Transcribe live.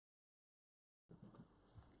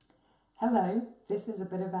Hello, this is a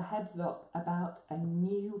bit of a heads up about a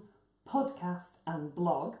new podcast and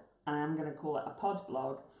blog, and I'm going to call it a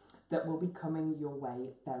PodBlog, that will be coming your way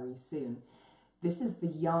very soon. This is the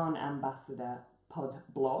Yarn Ambassador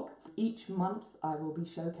PodBlog. Each month I will be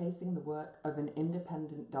showcasing the work of an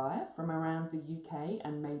independent dyer from around the UK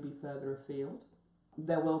and maybe further afield.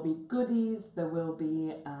 There will be goodies, there will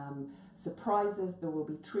be surprises, there will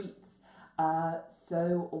be treats.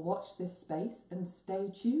 So watch this space and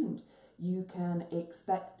stay tuned. You can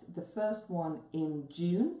expect the first one in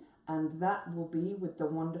June, and that will be with the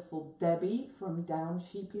wonderful Debbie from Down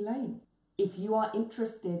Sheepy Lane. If you are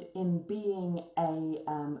interested in being a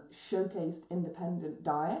showcased independent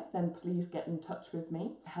dyer, then please get in touch with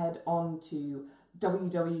me. Head on to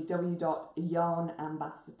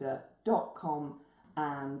www.yarnambassador.com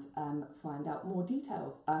and find out more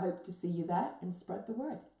details. I hope to see you there and spread the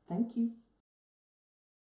word. Thank you.